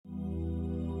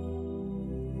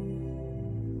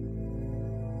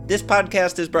This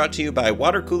podcast is brought to you by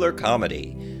Water Cooler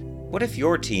Comedy. What if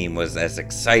your team was as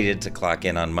excited to clock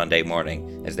in on Monday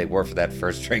morning as they were for that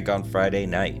first drink on Friday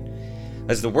night?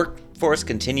 As the workforce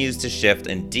continues to shift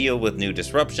and deal with new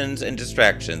disruptions and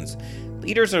distractions,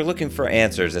 leaders are looking for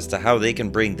answers as to how they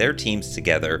can bring their teams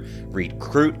together,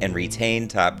 recruit and retain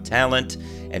top talent,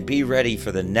 and be ready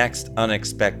for the next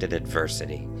unexpected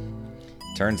adversity.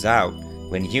 Turns out,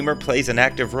 when humor plays an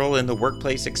active role in the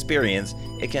workplace experience,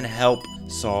 it can help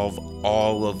solve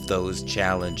all of those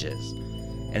challenges.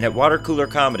 And at Water Cooler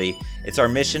Comedy, it's our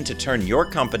mission to turn your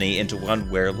company into one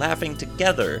where laughing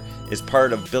together is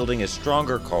part of building a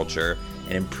stronger culture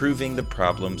and improving the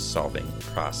problem-solving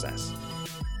process.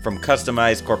 From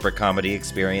customized corporate comedy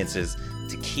experiences,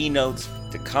 to keynotes,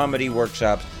 to comedy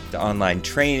workshops, to online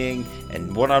training,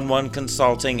 and one-on-one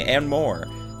consulting, and more,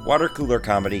 Water Cooler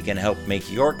Comedy can help make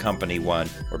your company one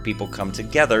where people come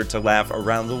together to laugh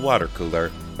around the water cooler,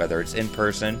 whether it's in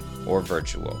person or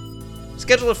virtual.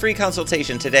 Schedule a free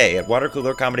consultation today at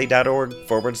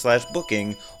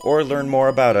watercoolercomedy.org/booking or learn more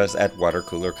about us at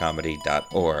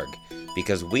watercoolercomedy.org,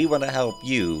 because we want to help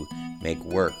you make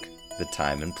work the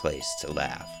time and place to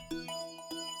laugh.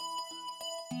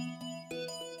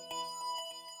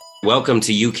 Welcome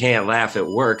to You Can't Laugh at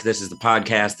Work. This is the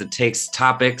podcast that takes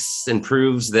topics and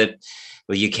proves that,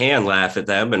 well, you can laugh at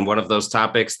them. And one of those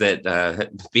topics that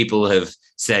people have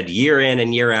said year in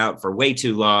and year out for way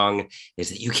too long is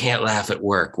that you can't laugh at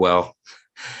work. Well,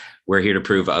 we're here to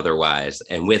prove otherwise.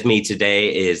 And with me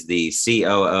today is the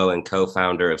COO and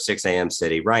co-founder of 6 a.m.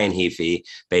 City, Ryan Heafy,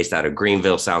 based out of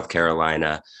Greenville, South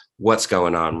Carolina. What's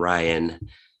going on, Ryan?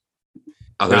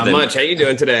 Not much. How you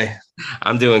doing today?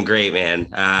 I'm doing great, man.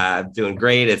 I'm doing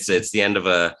great. It's the end of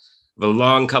a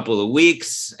long couple of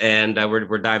weeks, and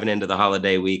we're diving into the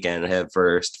holiday weekend head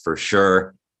first for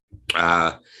sure.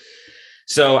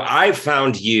 So I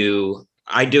found you.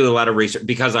 I do a lot of research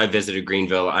because I visited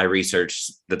Greenville. I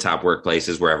research the top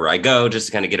workplaces wherever I go just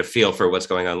to kind of get a feel for what's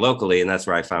going on locally, and that's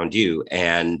where I found you.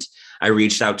 And I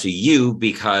reached out to you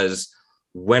because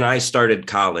when I started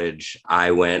college,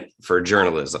 I went for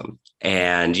journalism.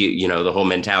 And you know, the whole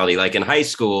mentality, like in high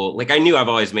school, like I knew I've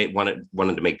always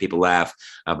wanted to make people laugh,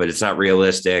 but it's not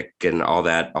realistic and all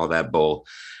that bull.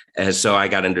 And so I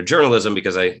got into journalism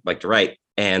because I like to write.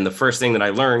 And the first thing that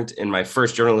I learned in my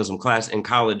first journalism class in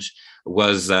college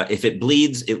was if it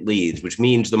bleeds, it leads, which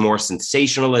means the more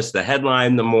sensationalist the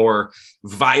headline, the more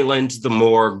violent, the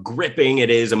more gripping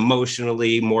it is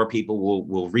emotionally, more people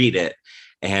will read it.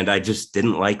 And I just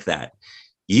didn't like that.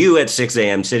 You at 6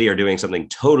 a.m. City are doing something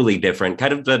totally different.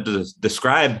 Kind of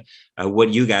describe what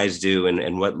you guys do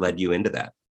and what led you into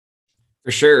that.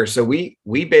 For sure. So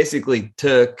we basically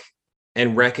took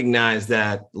and recognized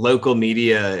that local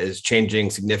media is changing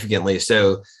significantly.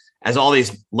 So as all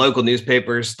these local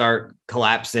newspapers start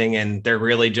collapsing and they're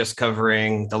really just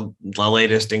covering the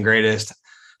latest and greatest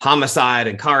homicide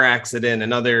and car accident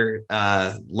and other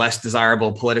less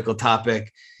desirable political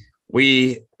topic,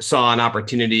 we saw an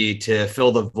opportunity to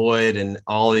fill the void in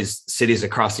all these cities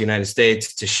across the United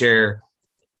States to share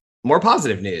more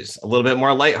positive news, a little bit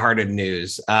more lighthearted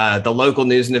news, the local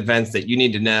news and events that you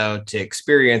need to know to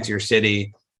experience your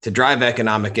city, to drive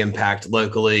economic impact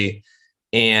locally.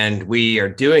 And we are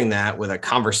doing that with a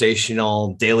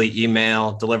conversational daily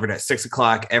email delivered at 6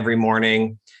 o'clock every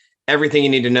morning. Everything you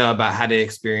need to know about how to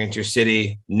experience your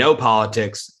city, no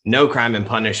politics, no crime and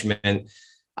punishment.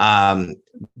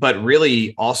 But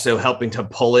really also helping to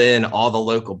pull in all the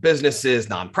local businesses,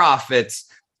 nonprofits,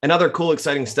 and other cool,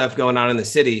 exciting stuff going on in the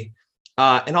city.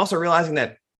 And also realizing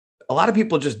that a lot of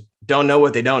people just don't know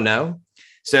what they don't know.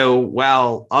 So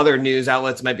while other news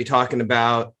outlets might be talking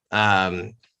about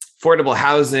affordable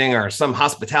housing or some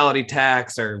hospitality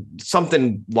tax or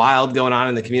something wild going on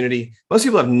in the community, most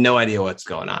people have no idea what's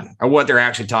going on or what they're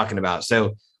actually talking about.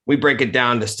 So we break it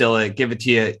down, distill it, give it to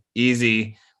you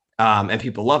easy. And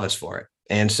people love us for it.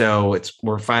 And so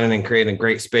we're finding and creating a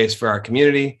great space for our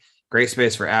community, great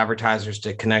space for advertisers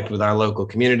to connect with our local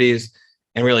communities,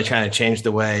 and really trying to change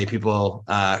the way people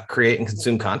create and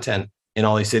consume content in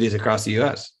all these cities across the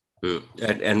U.S.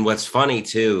 And what's funny,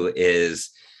 too, is,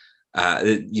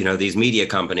 these media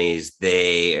companies,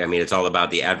 it's all about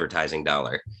the advertising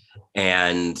dollar.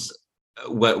 And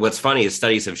what's funny is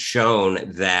studies have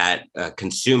shown that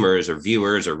consumers or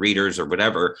viewers or readers or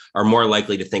whatever are more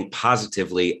likely to think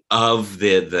positively of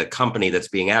the company that's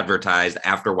being advertised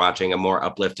after watching a more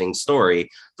uplifting story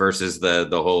versus the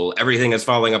whole everything is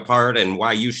falling apart and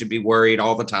why you should be worried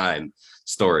all the time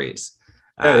stories.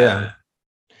 Oh, yeah.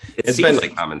 It seems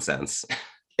like common sense.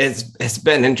 It's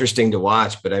been interesting to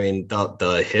watch, but I mean,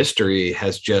 the history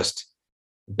has just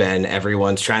been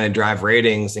everyone's trying to drive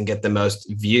ratings and get the most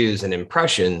views and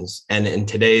impressions. And in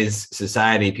today's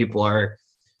society, people are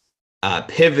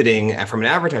pivoting from an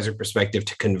advertiser perspective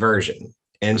to conversion.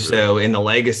 And so in the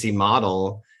legacy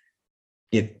model,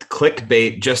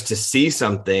 clickbait just to see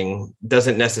something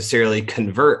doesn't necessarily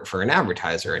convert for an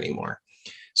advertiser anymore.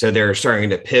 So they're starting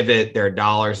to pivot their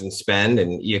dollars and spend,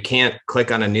 and you can't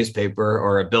click on a newspaper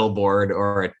or a billboard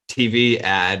or a TV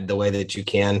ad the way that you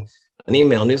can an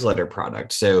email newsletter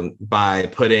product. So by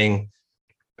putting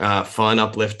fun,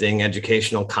 uplifting,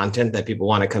 educational content that people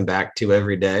want to come back to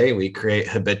every day, we create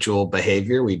habitual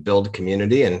behavior, we build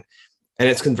community, and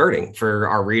it's converting for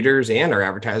our readers and our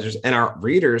advertisers. And our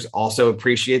readers also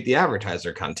appreciate the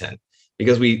advertiser content,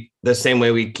 because the same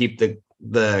way we keep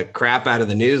the crap out of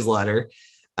the newsletter,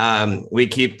 we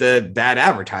keep the bad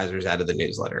advertisers out of the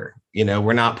newsletter.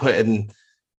 We're not putting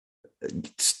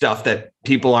stuff that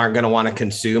people aren't going to want to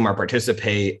consume or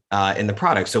participate in the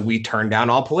product. So we turn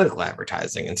down all political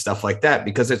advertising and stuff like that,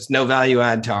 because it's no value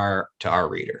add to our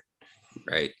reader.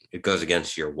 Right. It goes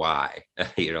against your why.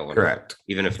 You don't want Correct.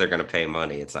 Even if they're going to pay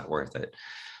money, it's not worth it.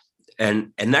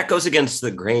 And that goes against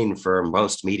the grain for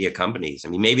most media companies. I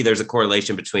mean, maybe there's a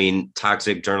correlation between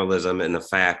toxic journalism and the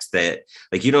fact that,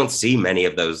 like, you don't see many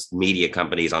of those media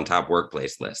companies on top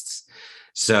workplace lists.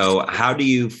 So how do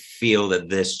you feel that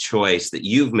this choice that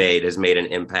you've made has made an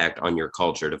impact on your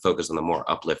culture to focus on the more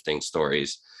uplifting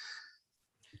stories?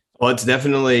 Well, it's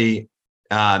definitely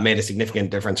made a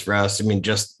significant difference for us. I mean,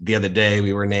 just the other day,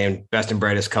 we were named best and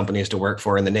brightest companies to work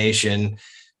for in the nation,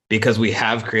 because we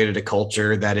have created a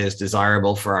culture that is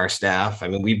desirable for our staff. I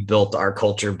mean, we built our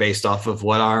culture based off of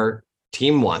what our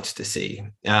team wants to see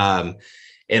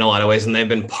in a lot of ways. And they've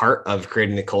been part of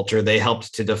creating the culture. They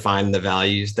helped to define the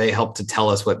values. They helped to tell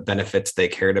us what benefits they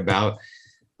cared about.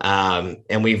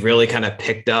 And we've really kind of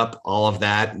picked up all of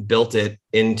that, built it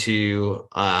into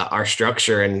our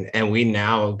structure. And we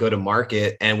now go to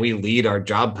market and we lead our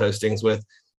job postings with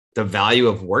the value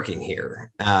of working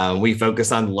here. We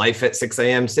focus on life at 6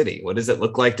 a.m. city. What does it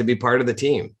look like to be part of the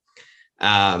team?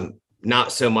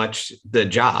 Not so much the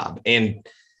job. And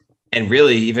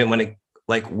really, even when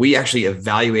we actually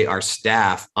evaluate our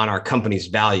staff on our company's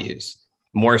values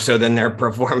more so than their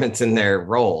performance in their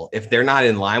role. If they're not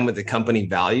in line with the company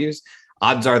values,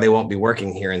 odds are they won't be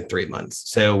working here in 3 months.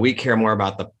 So we care more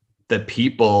about the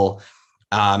people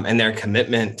and their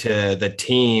commitment to the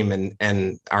team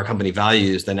and our company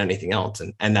values than anything else.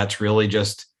 And that's really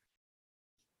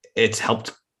it's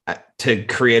helped to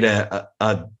create a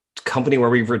company where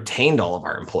we've retained all of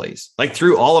our employees. Like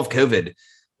through all of COVID,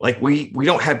 like we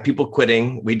don't have people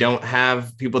quitting. We don't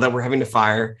have people that we're having to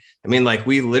fire. I mean, like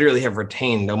we literally have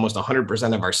retained almost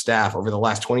 100% of our staff over the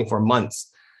last 24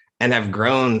 months and have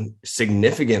grown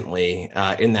significantly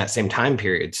in that same time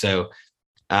period. So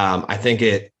I think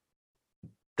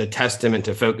the testament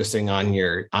to focusing on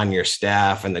your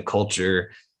staff and the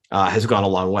culture has gone a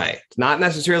long way. It's not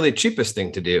necessarily the cheapest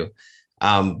thing to do,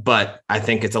 but I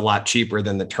think it's a lot cheaper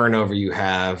than the turnover you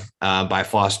have by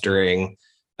fostering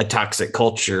a toxic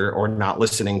culture or not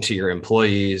listening to your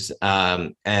employees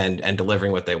and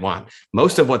delivering what they want.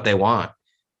 Most of what they want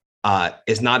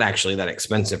is not actually that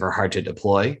expensive or hard to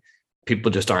deploy.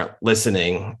 People just aren't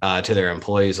listening to their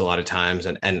employees a lot of times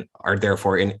and are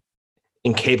therefore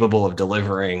incapable of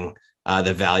delivering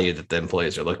the value that the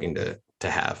employees are looking to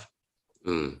have.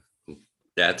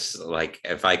 That's like,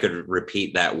 if I could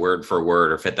repeat that word for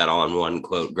word or fit that all in one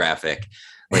quote graphic,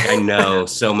 like I know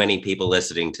so many people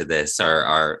listening to this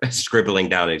are scribbling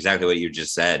down exactly what you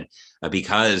just said,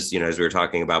 because, as we were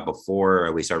talking about before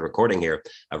we started recording here,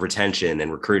 retention and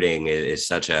recruiting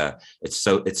is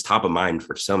it's top of mind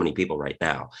for so many people right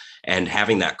now. And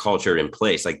having that culture in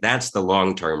place, like that's the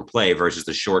long-term play versus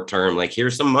the short-term, like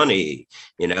here's some money,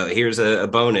 here's a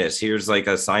bonus, here's like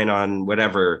a sign-on,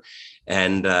 whatever.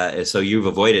 And so you've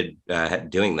avoided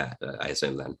doing that, I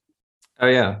assume then. Oh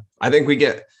yeah. I think we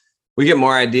get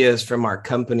more ideas from our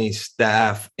company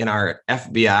staff in our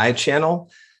FBI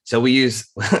channel. So we use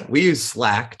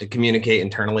Slack to communicate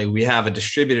internally. We have a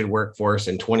distributed workforce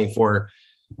in 24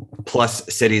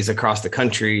 plus cities across the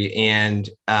country, and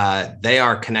they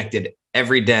are connected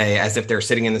every day as if they're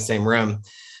sitting in the same room.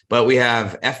 But we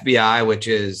have FBI, which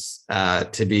is,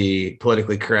 to be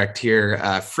politically correct here,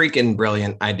 freaking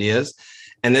brilliant ideas.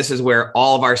 And this is where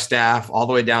all of our staff, all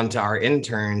the way down to our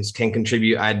interns, can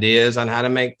contribute ideas on how to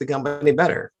make the company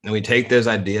better. And we take those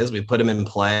ideas, we put them in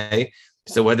play.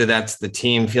 So whether that's the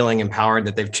team feeling empowered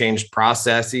that they've changed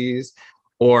processes,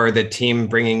 or the team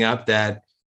bringing up that,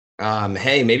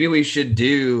 hey, maybe we should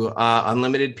do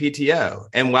unlimited PTO.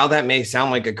 And while that may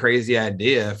sound like a crazy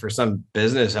idea for some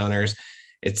business owners,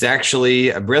 it's actually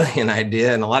a brilliant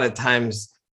idea. And a lot of times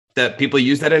that people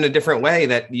use that in a different way,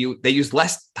 that they use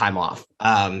less time off.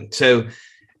 So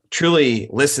truly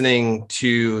listening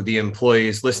to the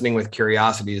employees, listening with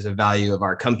curiosity is a value of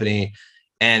our company,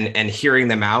 and hearing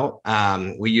them out.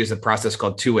 We use a process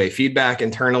called two-way feedback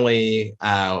internally,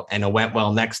 and a went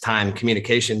well next time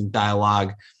communication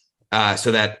dialogue,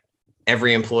 so that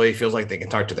every employee feels like they can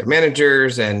talk to their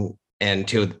managers and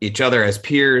to each other as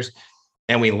peers.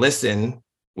 And we listen,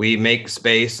 we make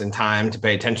space and time to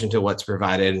pay attention to what's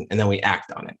provided, and then we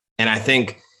act on it. And I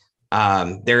think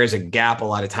there is a gap a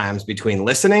lot of times between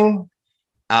listening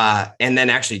and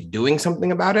then actually doing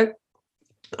something about it.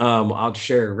 I'll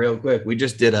share real quick. We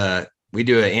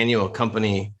do an annual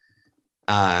company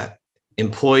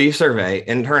employee survey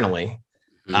internally,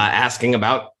 asking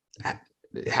about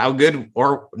how good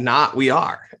or not we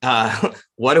are.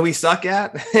 What do we suck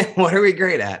at? What are we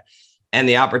great at? And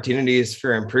the opportunities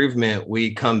for improvement,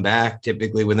 we come back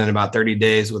typically within about 30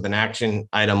 days with an action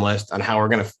item list on how we're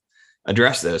going to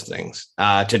address those things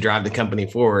to drive the company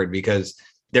forward, because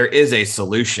there is a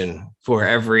solution for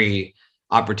every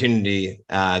opportunity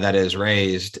that is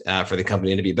raised for the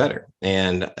company to be better.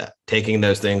 And taking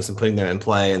those things and putting them in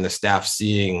play, and the staff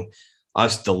seeing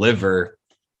us deliver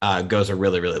goes a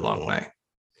really, really long way.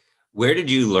 Where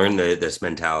did you learn this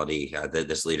mentality,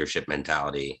 this leadership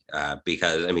mentality?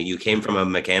 Because, I mean, you came from a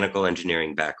mechanical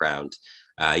engineering background.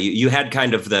 You had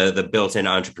kind of the built-in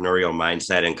entrepreneurial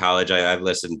mindset in college. I've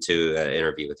listened to an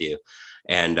interview with you,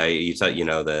 and you thought,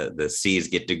 the C's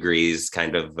get degrees,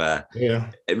 kind of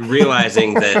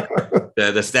realizing that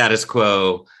the status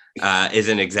quo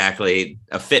isn't exactly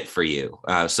a fit for you.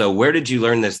 So where did you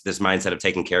learn this mindset of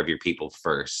taking care of your people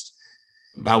first?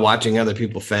 By watching other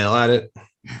people fail at it.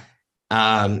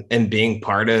 And being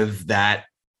part of that,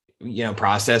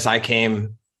 process. I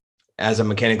came as a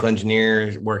mechanical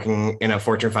engineer working in a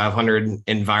Fortune 500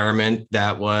 environment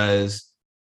that was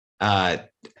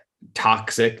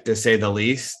toxic, to say the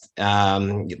least.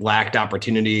 Lacked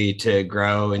opportunity to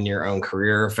grow in your own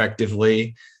career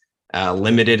effectively,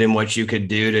 limited in what you could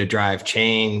do to drive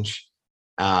change.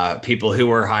 People who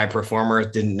were high performers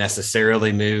didn't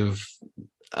necessarily move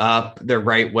up the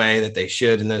right way that they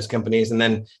should in those companies. And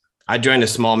then I joined a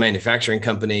small manufacturing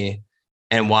company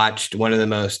and watched one of the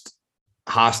most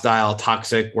hostile,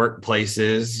 toxic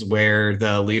workplaces where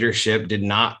the leadership did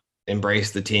not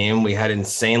embrace the team. We had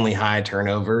insanely high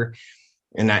turnover,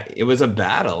 and it was a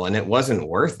battle, and it wasn't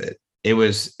worth it. It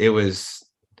was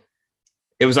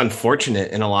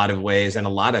unfortunate in a lot of ways, and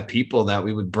a lot of people that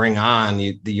we would bring on,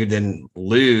 you then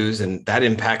lose, and that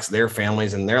impacts their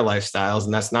families and their lifestyles.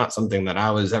 And that's not something that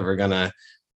I was ever gonna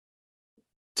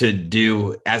to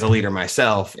do as a leader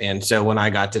myself. And so when I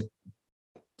got to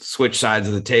switch sides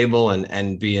of the table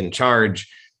and be in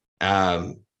charge,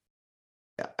 I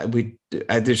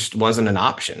just wasn't an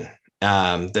option.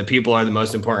 The people are the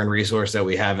most important resource that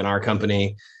we have in our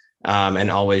company, and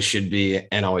always should be,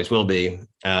 and always will be.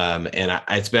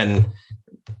 It's been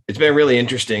really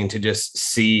interesting to just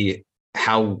see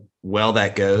how well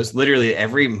that goes. Literally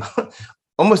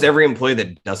almost every employee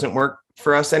that doesn't work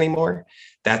for us anymore,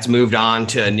 that's moved on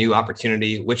to a new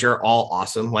opportunity, which are all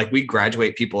awesome. Like, we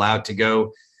graduate people out to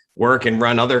go work and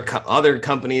run other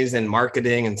companies and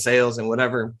marketing and sales and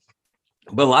whatever.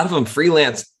 But a lot of them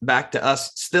freelance back to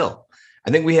us still. I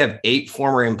think we have 8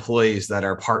 former employees that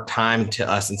are part-time to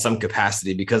us in some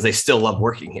capacity because they still love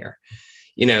working here.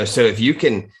 So if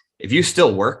you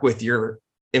still work with your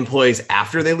employees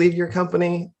after they leave your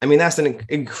company, I mean, that's an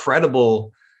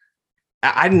incredible.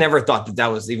 I never thought that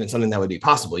was even something that would be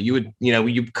possible. You would,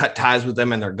 you cut ties with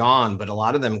them and they're gone, but a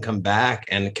lot of them come back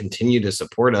and continue to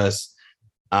support us,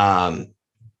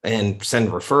 and send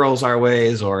referrals our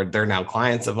ways, or they're now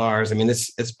clients of ours. I mean,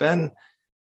 it's been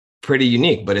pretty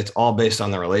unique, but it's all based on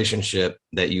the relationship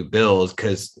that you build,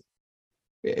 because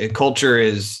culture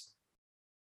is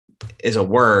a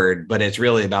word, but it's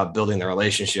really about building the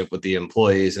relationship with the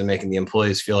employees and making the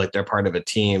employees feel like they're part of a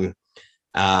team.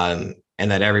 And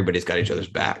that everybody's got each other's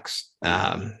backs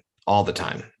all the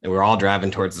time, and we're all driving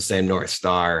towards the same North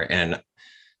Star, and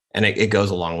it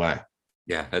goes a long way.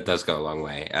 Yeah, it does go a long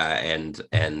way, and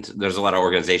there's a lot of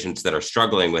organizations that are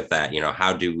struggling with that.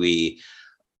 How do we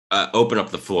open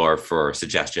up the floor for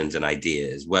suggestions and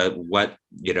ideas? What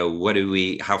do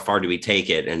we? How far do we take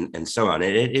it, and so on?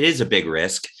 It is a big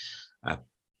risk.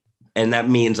 And that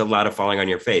means a lot of falling on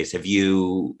your face. Have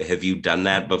you done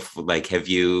that before? Like, have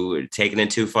you taken it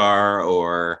too far,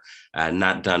 or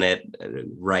not done it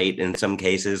right in some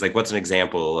cases? Like, what's an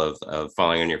example of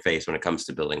falling on your face when it comes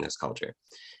to building this culture?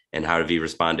 And how have you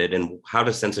responded? And how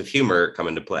does sense of humor come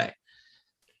into play?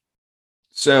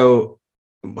 So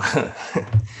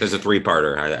There's a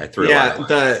three-parter. I threw Yeah, a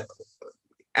lot.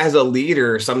 as a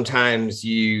leader, sometimes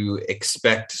you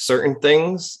expect certain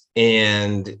things,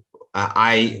 and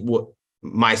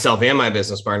myself and my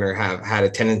business partner have had a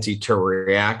tendency to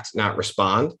react, not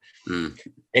respond. Mm.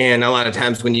 And a lot of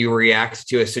times when you react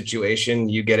to a situation,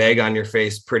 you get egg on your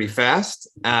face pretty fast,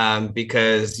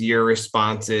 because your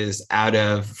response is out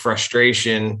of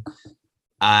frustration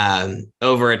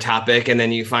over a topic. And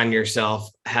then you find yourself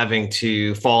having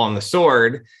to fall on the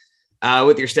sword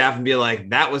with your staff and be like,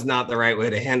 that was not the right way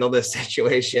to handle this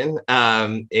situation.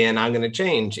 And I'm going to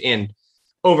change. And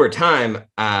over time,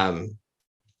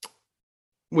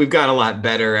 we've got a lot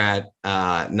better at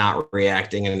not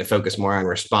reacting and to focus more on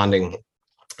responding.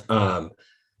 But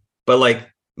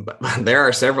there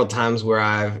are several times where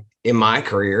I've in my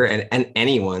career and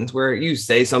anyone's where you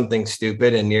say something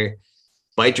stupid and you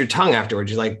bite your tongue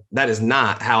afterwards. You're like, that is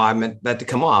not how I meant that to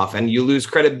come off. And you lose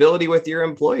credibility with your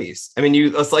employees. I mean,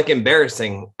 it's like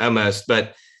embarrassing almost,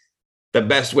 but the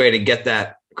best way to get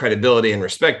that credibility and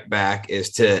respect back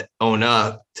is to own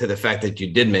up to the fact that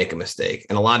you did make a mistake.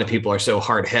 And a lot of people are so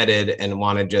hard-headed and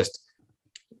want to just,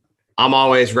 I'm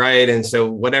always right. And so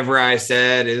whatever I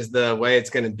said is the way it's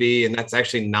going to be. And that's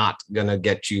actually not going to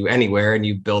get you anywhere. And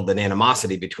you build an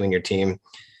animosity between your team.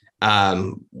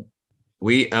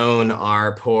 We own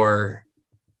our poor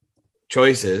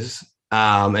choices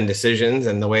and decisions.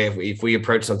 And the way, if we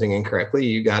approach something incorrectly,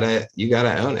 you gotta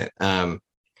own it.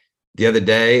 The other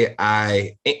day,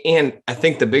 I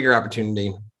think the bigger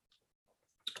opportunity,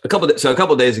 a couple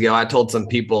of days ago, I told some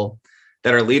people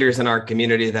that are leaders in our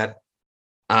community that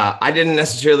I didn't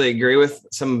necessarily agree with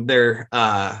some of their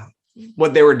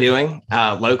what they were doing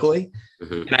locally,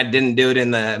 and I didn't do it in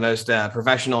the most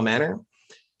professional manner,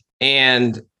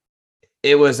 and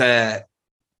it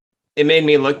made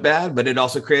me look bad, but it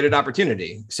also created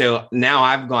opportunity. So now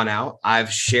I've gone out,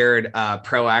 I've shared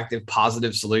proactive,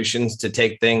 positive solutions to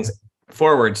take things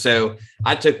forward. So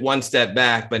I took one step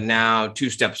back, but now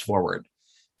 2 steps forward.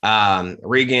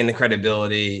 Regain the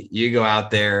credibility. You go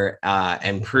out there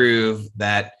and prove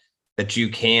that you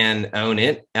can own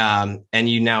it. And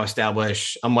you now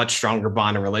establish a much stronger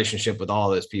bond and relationship with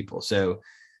all those people. So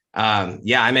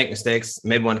I make mistakes.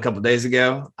 Made one a couple of days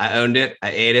ago. I owned it.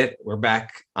 I ate it. We're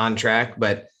back on track,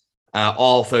 but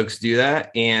all folks do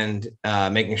that, and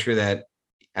making sure that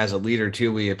as a leader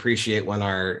too, we appreciate when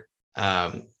our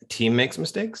team makes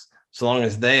mistakes, so long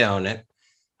as they own it.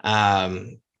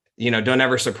 Don't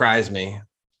ever surprise me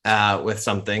with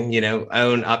something.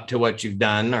 Own up to what you've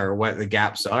done or what the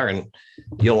gaps are, and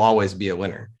you'll always be a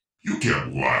winner. You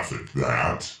can't laugh at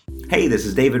that. Hey, this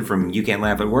is David from You Can't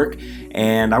Laugh at Work,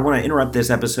 and I want to interrupt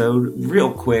this episode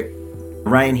real quick.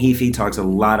 Ryan Heafy talks a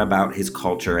lot about his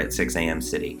culture at 6 a.m.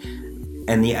 City,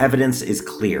 and the evidence is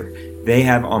clear. They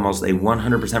have almost a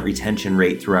 100% retention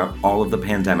rate throughout all of the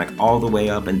pandemic, all the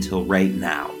way up until right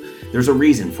now. There's a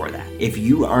reason for that. If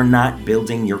you are not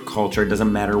building your culture, it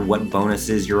doesn't matter what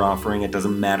bonuses you're offering, it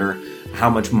doesn't matter how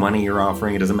much money you're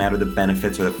offering, it doesn't matter the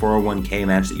benefits or the 401k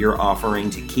match that you're offering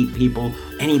to keep people,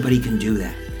 anybody can do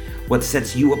that. What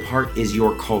sets you apart is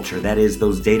your culture. That is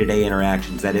those day-to-day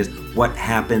interactions. That is what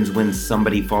happens when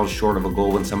somebody falls short of a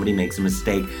goal, when somebody makes a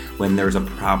mistake, when there's a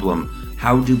problem.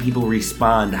 How do people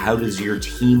respond? How does your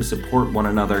team support one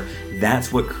another?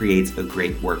 That's what creates a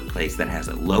great workplace that has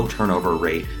a low turnover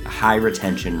rate, a high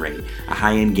retention rate, a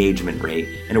high engagement rate,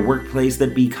 and a workplace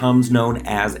that becomes known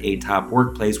as a top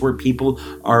workplace where people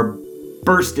are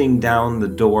bursting down the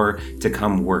door to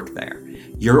come work there.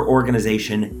 Your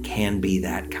organization can be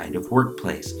that kind of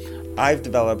workplace. I've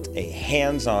developed a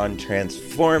hands-on,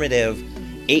 transformative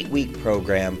 8-week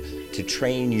program to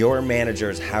train your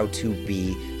managers how to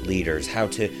be leaders, how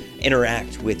to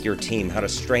interact with your team, how to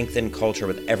strengthen culture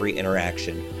with every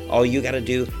interaction. All you got to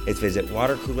do is visit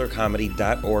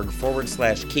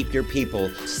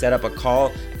watercoolercomedy.org/keepyourpeople. Set up a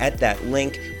call at that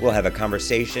link. We'll have a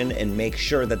conversation and make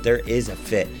sure that there is a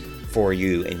fit for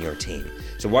you and your team.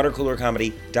 So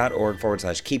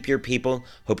watercoolercomedy.org/keepyourpeople.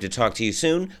 Hope to talk to you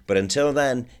soon, but until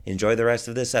then, enjoy the rest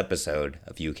of this episode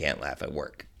of You Can't Laugh at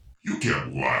Work. You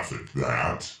can't laugh at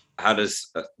that. How does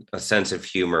a sense of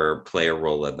humor play a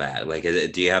role in that? Like,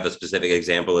 do you have a specific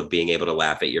example of being able to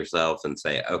laugh at yourself and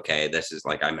say, okay, this is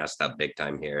like, I messed up big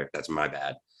time here. That's my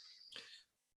bad.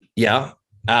 Yeah.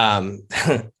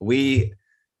 We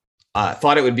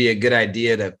thought it would be a good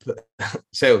idea to put,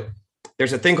 so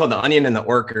there's a thing called the onion and the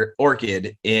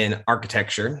orchid in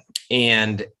architecture.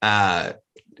 And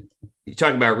you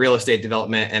talk about real estate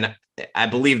development. And I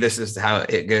believe this is how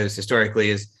it goes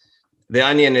historically, is the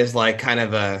onion is like kind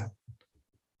of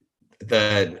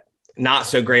the not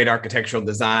so great architectural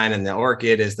design and the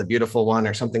orchid is the beautiful one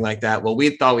or something like that. Well,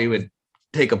 we thought we would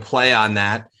take a play on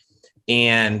that,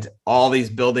 and all these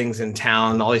buildings in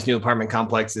town, all these new apartment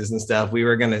complexes and stuff, we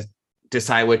were going to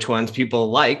decide which ones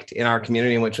people liked in our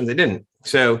community and which ones they didn't.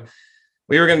 So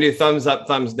we were going to do thumbs up,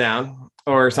 thumbs down,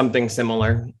 or something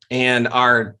similar. And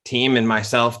our team and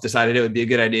myself decided it would be a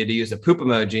good idea to use a poop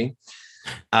emoji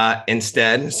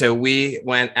instead. So we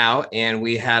went out and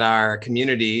we had our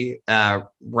community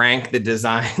rank the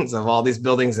designs of all these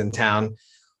buildings in town,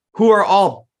 who are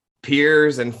all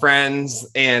peers and friends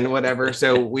and whatever.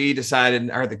 So we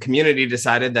decided, or the community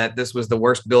decided, that this was the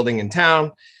worst building in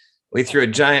town. We threw a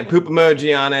giant poop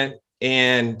emoji on it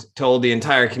and told the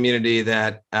entire community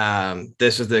that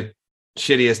this was the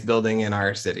shittiest building in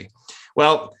our city.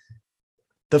 Well,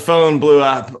 the phone blew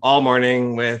up all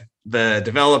morning with the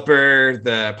developer,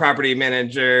 the property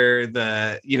manager,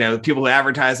 the people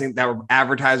advertising that were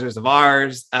advertisers of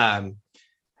ours. I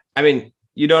mean,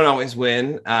 you don't always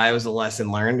win. It was a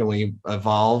lesson learned, and we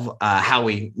evolve how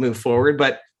we move forward.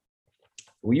 But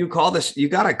you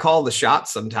got to call the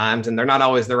shots sometimes, and they're not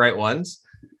always the right ones.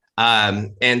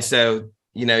 And so,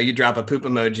 you drop a poop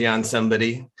emoji on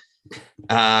somebody,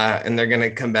 and they're going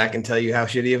to come back and tell you how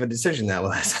shitty of a decision that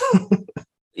was.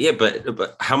 Yeah,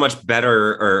 but how much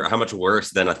better or how much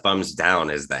worse than a thumbs down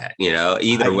is that?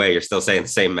 Either way, you're still saying the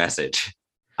same message.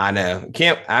 I know.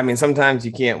 Sometimes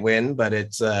you can't win, but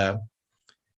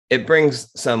it brings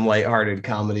some lighthearted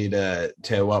comedy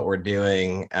to what we're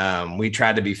doing. We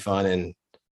try to be fun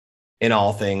in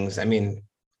all things. I mean,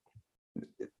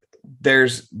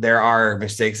 there are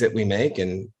mistakes that we make,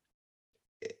 and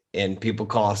people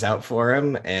call us out for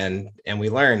them, and we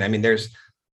learn. I mean,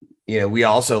 we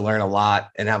also learn a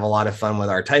lot and have a lot of fun with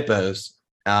our typos,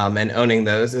 and owning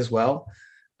those as well.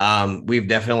 We've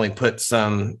definitely put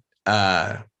some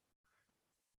things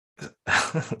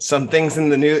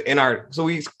so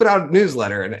we put out a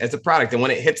newsletter, and it's a product, and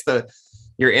when it hits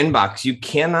your inbox, you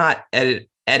cannot edit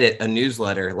a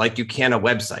newsletter like you can a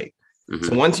website. Mm-hmm.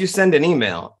 So once you send an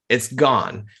email, it's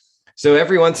gone. So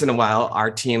every once in a while,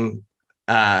 our team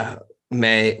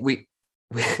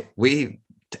we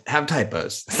have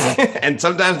typos, and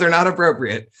sometimes they're not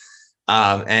appropriate.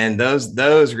 And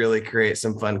those really create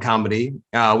some fun comedy.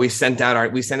 We sent out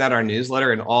our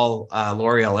newsletter in all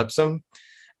L'Oreal Ipsum,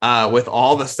 with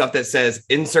all the stuff that says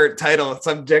insert title,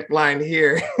 subject line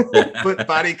here, put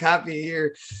body copy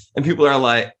here. And people are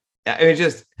like,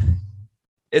 it's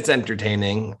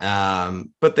entertaining.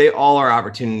 But they all are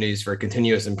opportunities for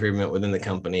continuous improvement within the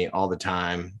company all the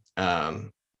time.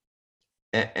 And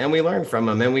we learn from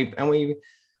them, and we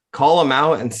call them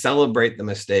out and celebrate the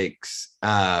mistakes,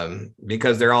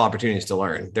 because they're all opportunities to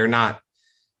learn.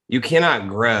 You cannot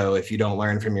grow if you don't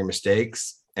learn from your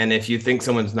mistakes. And if you think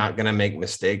someone's not going to make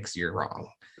mistakes, you're wrong.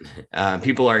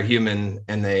 People are human,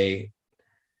 and they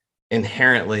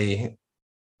inherently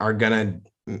are going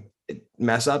to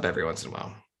mess up every once in a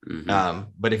while. Mm-hmm.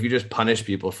 But if you just punish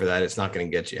people for that, it's not going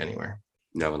to get you anywhere.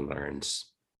 No one learns.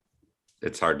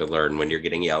 It's hard to learn when you're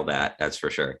getting yelled at. That's for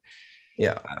sure.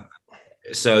 Yeah.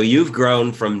 So you've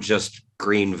grown from just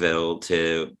Greenville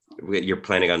to, you're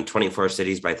planning on 24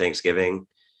 cities by Thanksgiving.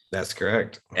 That's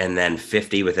correct. And then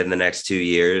 50 within the next 2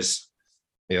 years.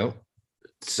 Yep.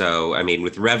 So, I mean,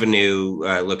 with revenue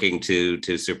looking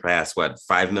to surpass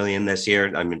 5 million this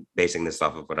year. I'm basing this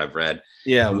off of what I've read.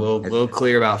 Yeah, we'll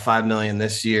clear about 5 million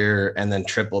this year, and then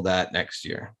triple that next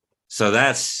year. So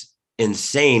that's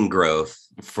insane growth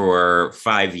for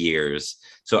 5 years.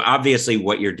 So obviously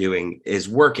what you're doing is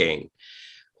working.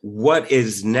 What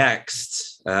is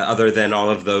next other than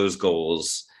all of those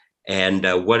goals? And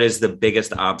what is the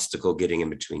biggest obstacle getting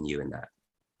in between you and that?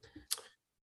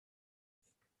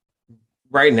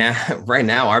 Right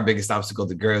now, our biggest obstacle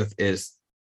to growth is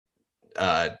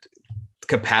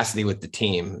capacity with the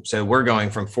team. So we're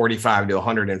going from 45 to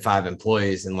 105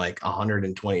 employees in like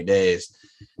 120 days.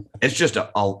 It's just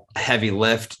a heavy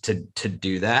lift to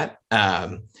do that.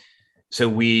 So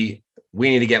we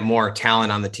need to get more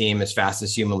talent on the team as fast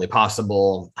as humanly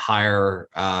possible, hire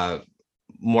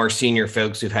more senior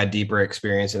folks who've had deeper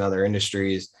experience in other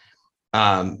industries.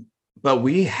 But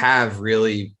we have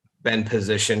really been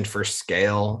positioned for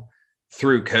scale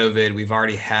through COVID. We've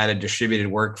already had a distributed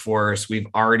workforce. We've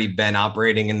already been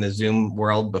operating in the Zoom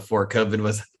world before COVID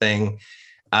was a thing.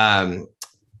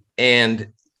 And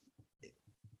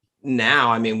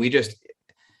now, I mean,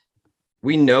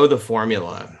 we know the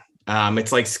formula.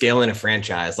 It's like scaling a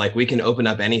franchise. Like, we can open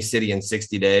up any city in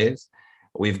 60 days.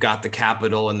 We've got the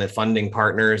capital and the funding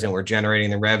partners, and we're generating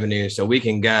the revenue, so we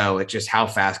can go. It's just, how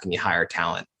fast can you hire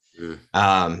talent?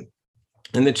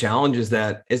 And the challenge is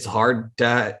that it's hard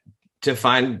to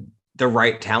find the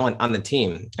right talent on the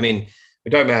team. I mean,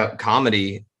 we talk about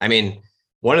comedy. I mean,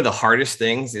 one of the hardest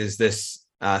things is this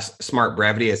smart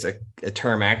brevity is a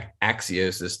term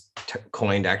Axios is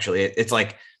coined. Actually, it's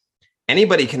like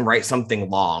anybody can write something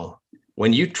long.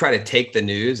 When you try to take the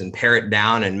news and pare it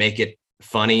down and make it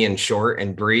funny and short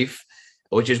and brief,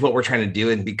 which is what we're trying to do,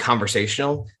 and be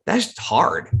conversational, that's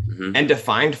hard. Mm-hmm. And to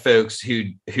find folks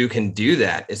who can do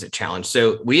that is a challenge.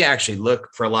 So we actually look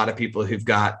for a lot of people who've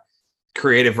got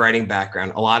creative writing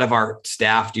background. A lot of our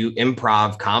staff do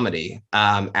improv comedy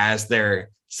as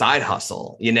their side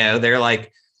hustle. You know, they're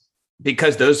like,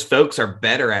 because those folks are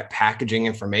better at packaging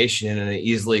information in an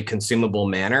easily consumable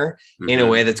manner, mm-hmm. in a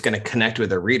way that's going to connect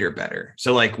with a reader better.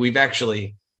 So like we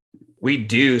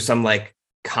do some like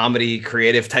comedy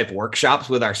creative type workshops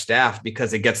with our staff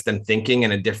because it gets them thinking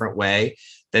in a different way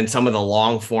than some of the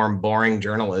long form, boring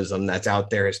journalism that's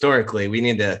out there historically. We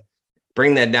need to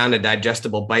bring that down to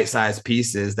digestible bite-sized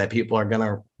pieces that people are going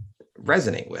to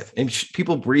resonate with. And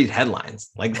people read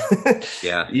headlines. Like,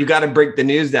 yeah, you got to break the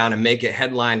news down and make it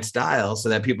headline style so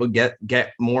that people get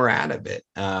more out of it.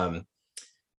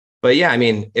 But yeah, I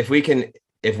mean, if we can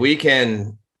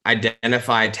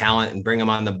identify talent and bring them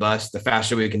on the bus, the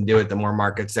faster we can do it, the more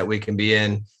markets that we can be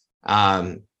in.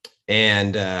 You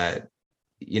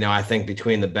know, I think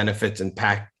between the benefits and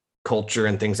pack culture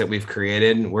and things that we've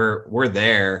created, we're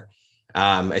there.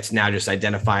 It's now just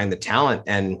identifying the talent,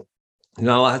 and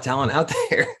not a lot of talent out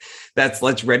there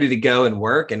that's ready to go and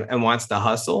work and wants to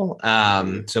hustle.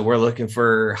 So we're looking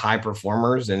for high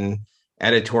performers in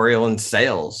editorial and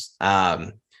sales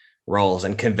roles,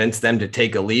 and convince them to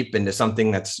take a leap into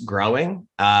something that's growing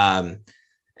and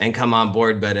come on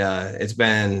board. But it's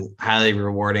been highly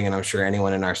rewarding, and I'm sure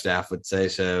anyone in our staff would say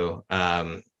so,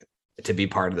 to be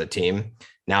part of the team.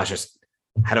 Now it's just,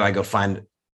 how do I go find,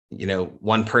 you know,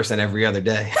 one person every other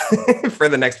day for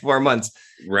the next 4 months?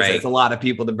 Right. It's a lot of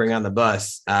people to bring on the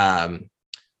bus. But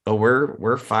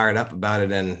we're fired up about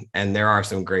it. And there are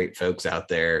some great folks out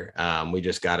there. We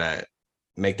just got to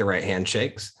make the right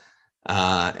handshakes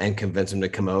and convince them to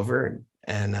come over,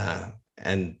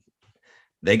 and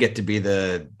they get to be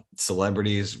the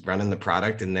celebrities running the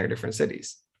product in their different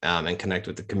cities, and connect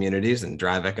with the communities and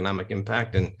drive economic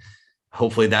impact. And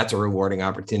hopefully that's a rewarding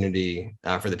opportunity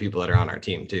for the people that are on our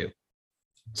team too.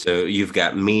 So you've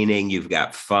got meaning, you've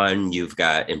got fun, you've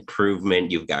got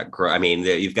improvement, you've got growth. I mean,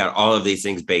 you've got all of these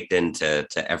things baked into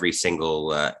every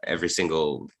single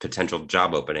potential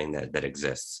job opening that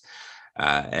exists.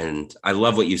 And I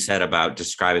love what you said about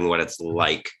describing what it's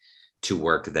like to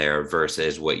work there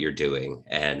versus what you're doing,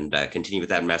 and continue with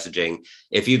that messaging.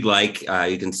 If you'd like,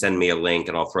 you can send me a link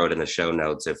and I'll throw it in the show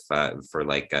notes if for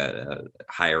like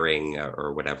hiring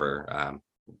or whatever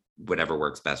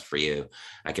works best for you.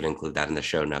 I can include that in the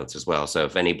show notes as well. So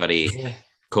if anybody,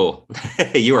 cool,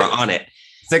 you are on it.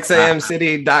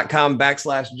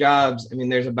 6amcity.com/jobs. I mean,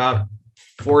 there's about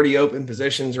 40 open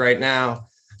positions right now.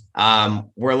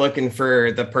 We're looking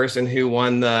for the person who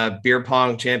won the beer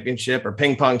pong championship or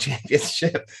ping pong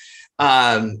championship.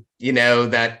 You know,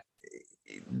 that's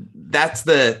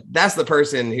the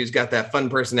person who's got that fun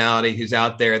personality, who's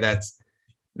out there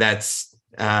that's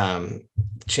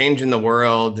changing the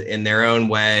world in their own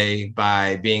way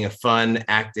by being a fun,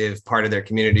 active part of their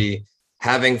community.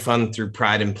 Having fun through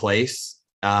pride in place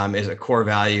is a core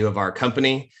value of our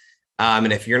company.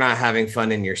 And if you're not having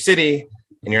fun in your city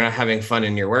and you're not having fun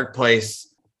in your workplace,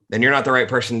 then you're not the right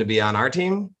person to be on our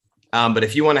team. But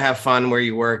if you want to have fun where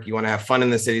you work, you want to have fun in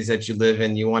the cities that you live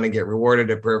in, you want to get rewarded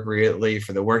appropriately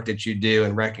for the work that you do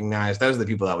and recognize, those are the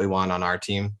people that we want on our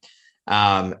team.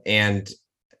 And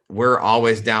we're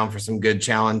always down for some good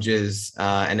challenges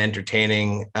and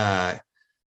entertaining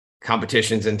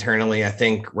competitions internally. I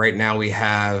think right now we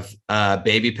have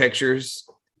baby pictures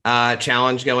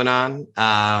challenge going on.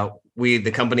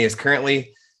 The company is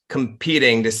currently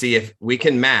competing to see if we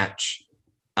can match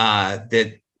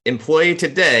the employee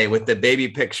today with the baby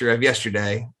picture of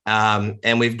yesterday.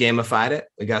 And we've gamified it.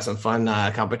 We got some fun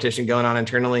competition going on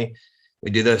internally. We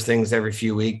do those things every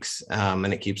few weeks,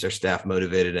 and it keeps our staff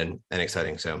motivated and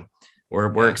exciting. So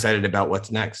we're excited about what's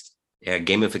next. Yeah,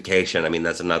 gamification. I mean,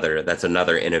 that's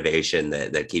another innovation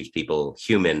that keeps people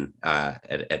human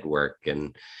at work,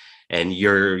 and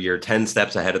you're 10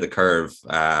 steps ahead of the curve.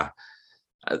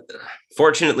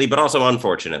 Fortunately, but also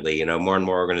unfortunately, you know, more and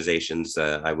more organizations,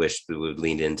 I wish we would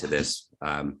lean into this.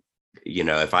 You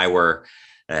know, if I would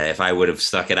have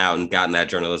stuck it out and gotten that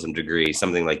journalism degree,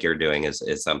 something like you're doing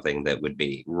is something that would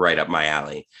be right up my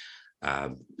alley.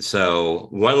 So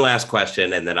one last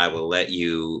question, and then I will let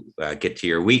you get to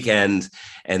your weekend.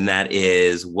 And that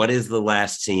is, what is the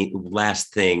last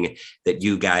thing that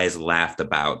you guys laughed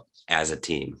about as a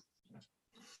team?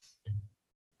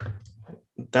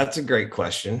 That's a great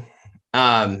question.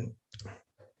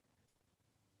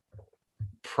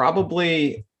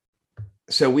 Probably.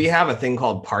 So we have a thing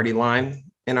called Party Line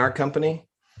in our company,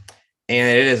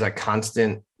 and it is a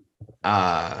constant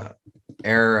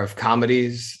era of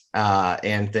comedies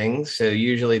and things. So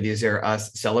usually these are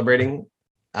us celebrating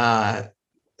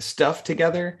stuff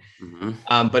together.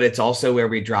 But it's also where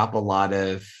we drop a lot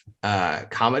of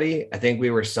comedy. I think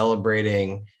we were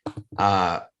celebrating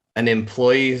an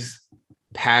employee's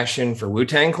passion for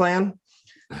Wu-Tang Clan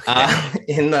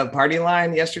in the Party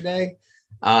Line yesterday.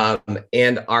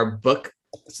 And our book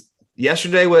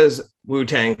yesterday was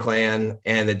Wu-Tang Clan,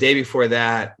 and the day before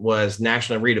that was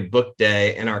National Read a Book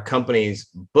Day, and our company's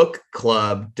book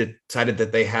club decided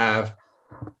that they have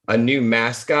a new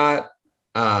mascot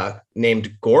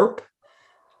named Gorp.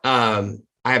 I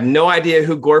have no idea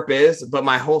who Gorp is, but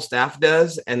my whole staff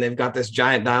does, and they've got this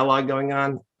giant dialogue going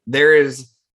on. There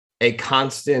is a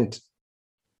constant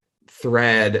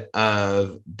thread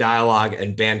of dialogue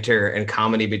and banter and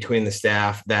comedy between the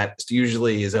staff that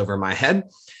usually is over my head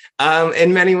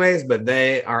in many ways, but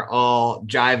they are all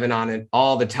jiving on it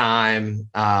all the time.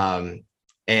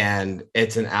 And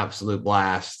it's an absolute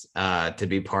blast to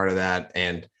be part of that.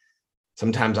 And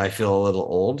sometimes I feel a little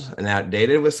old and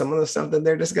outdated with some of the stuff that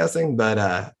they're discussing,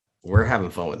 but we're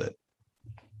having fun with it.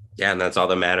 Yeah, and that's all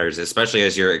that matters, especially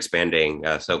as you're expanding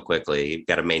so quickly. You've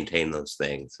got to maintain those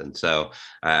things. And so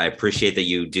I appreciate that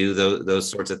you do those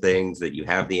sorts of things, that you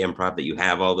have the improv, that you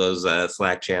have all those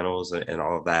Slack channels and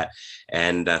all of that.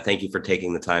 And thank you for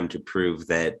taking the time to prove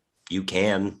that you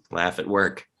can laugh at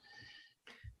work.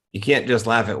 You can't just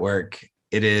laugh at work.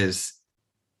 It is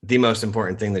the most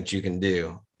important thing that you can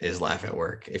do is laugh at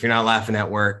work. If you're not laughing at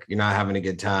work, you're not having a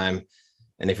good time.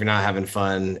 And if you're not having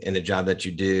fun in the job that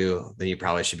you do, then you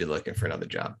probably should be looking for another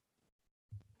job.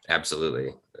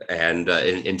 Absolutely. And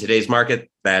in today's market,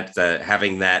 that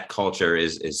having that culture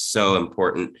is so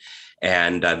important.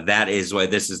 And that is why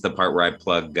this is the part where I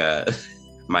plug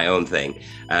my own thing.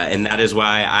 And that is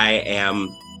why I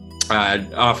am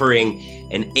offering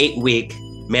an 8-week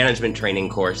management training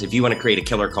course. If you want to create a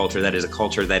killer culture, that is a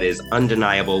culture that is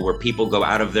undeniable, where people go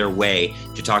out of their way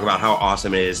to talk about how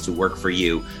awesome it is to work for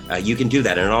you, you can do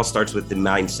that. And it all starts with the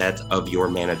mindset of your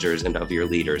managers and of your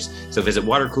leaders. So visit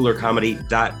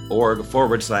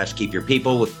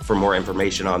watercoolercomedy.org/keep-your-people for more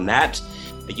information on that.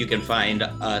 You can find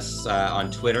us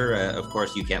on Twitter. Of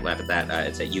course, You Can't Laugh at That.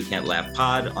 It's at You Can't Laugh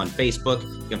Pod on Facebook.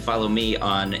 You can follow me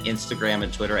on Instagram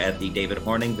and Twitter at The David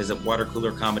Horning. Visit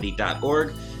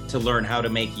watercoolercomedy.org to learn how to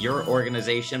make your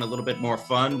organization a little bit more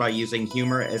fun by using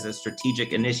humor as a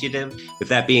strategic initiative. With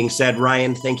that being said,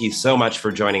 Ryan, thank you so much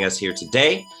for joining us here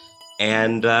today,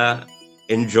 and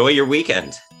enjoy your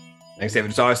weekend. Thanks,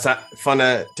 David. It's always fun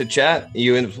to chat.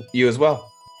 You as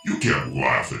well. You can't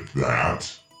laugh at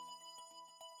that.